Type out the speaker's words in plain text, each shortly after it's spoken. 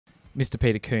Mr.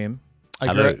 Peter Combe.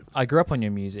 Hello. I grew up on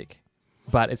your music,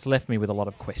 but it's left me with a lot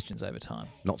of questions over time.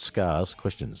 Not scars,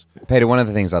 questions. Peter, one of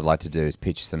the things I'd like to do is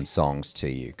pitch some songs to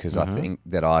you because I think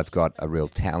that I've got a real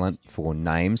talent for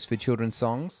names for children's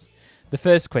songs. The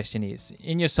first question is,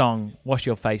 in your song, Wash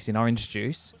Your Face in Orange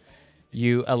Juice,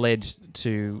 you alleged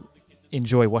to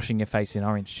enjoy washing your face in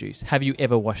orange juice. Have you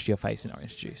ever washed your face in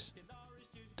orange juice?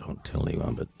 Don't tell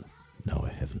anyone, but no,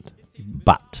 I haven't.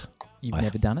 But You've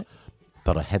never done it?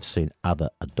 But I have seen other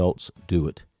adults do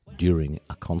it during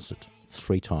a concert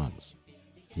 3 times.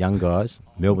 Young guys,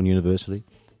 Melbourne University,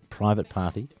 private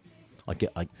party.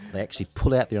 They actually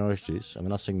pull out the orange juice, and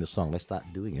when I sing the song, they start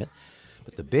doing it.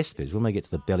 But the best bit is when they get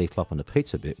to the belly flop and the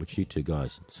pizza bit, which you two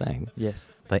guys sang, Yes.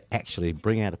 they actually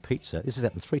bring out a pizza. This has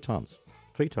happened 3 times.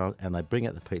 3 times, and they bring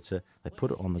out the pizza, they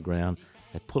put it on the ground,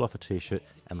 they pull off a T-shirt,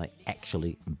 and they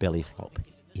actually belly flop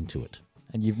into it.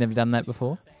 And you've never done that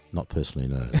before? Not personally,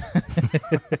 no.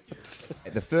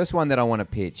 The first one that I want to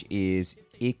pitch is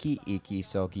Icky Icky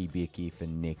Soggy Bicky for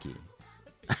Nicky.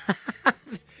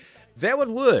 That would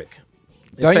work.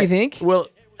 Don't you think? Well,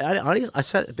 I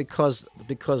said it because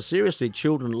seriously,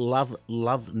 children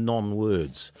love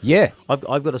non-words. Yeah.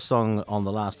 I've got a song on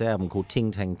the last album called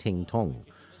Ting Tang Ting Tong.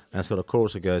 And it's got a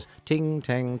chorus that goes Ting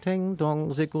Tang Ting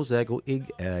Dong Ziggle Zaggle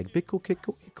Ig Ag Bickle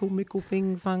Kickle Ickle Mickle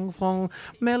Fing Fang Fong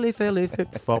Melly Felly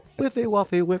Fip Fop Whiffy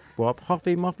Waffy Whip Wop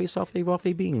Huffy Muffy Soffy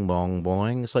Roffy Bing Bong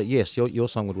Boing. So yes, your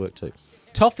song would work too.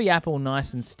 Toffee apple,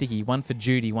 nice and sticky. One for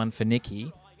Judy, one for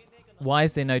Nikki. Why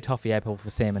is there no toffee apple for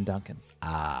Sam and Duncan?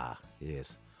 Ah,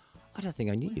 yes. I don't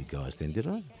think I knew you guys then, did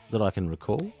I? That I can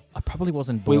recall. I probably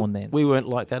wasn't born then. We weren't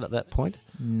like that at that point.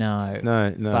 No.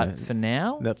 No. But for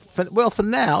now? No, for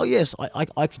now, yes,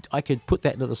 I could put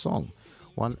that into the song.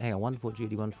 One for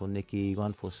Judy, one for Nikki,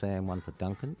 one for Sam, one for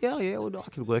Duncan. Yeah, I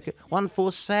could work it. One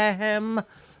for Sam,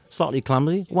 slightly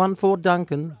clumsy. One for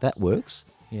Duncan, that works.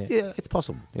 Yeah, it's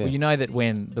possible. Yeah. Well, you know that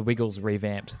when the Wiggles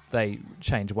revamped, they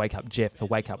changed Wake Up Jeff for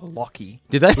Wake Up Lockie.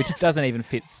 Did they? Which doesn't even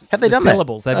fit Have they the done that?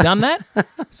 syllables. They've done that.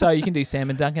 So you can do Sam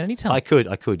and Duncan anytime. I could,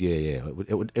 yeah.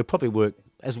 It would probably work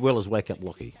as well as Wake Up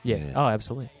Lockie. Yeah. Oh,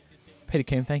 absolutely. Peter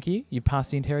Combe, thank you. You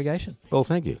passed the interrogation. Well,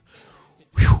 thank you.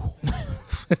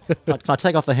 Can I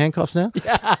take off the handcuffs now? They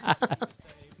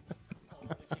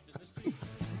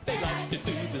like to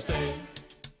do the same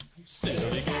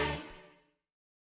silly game.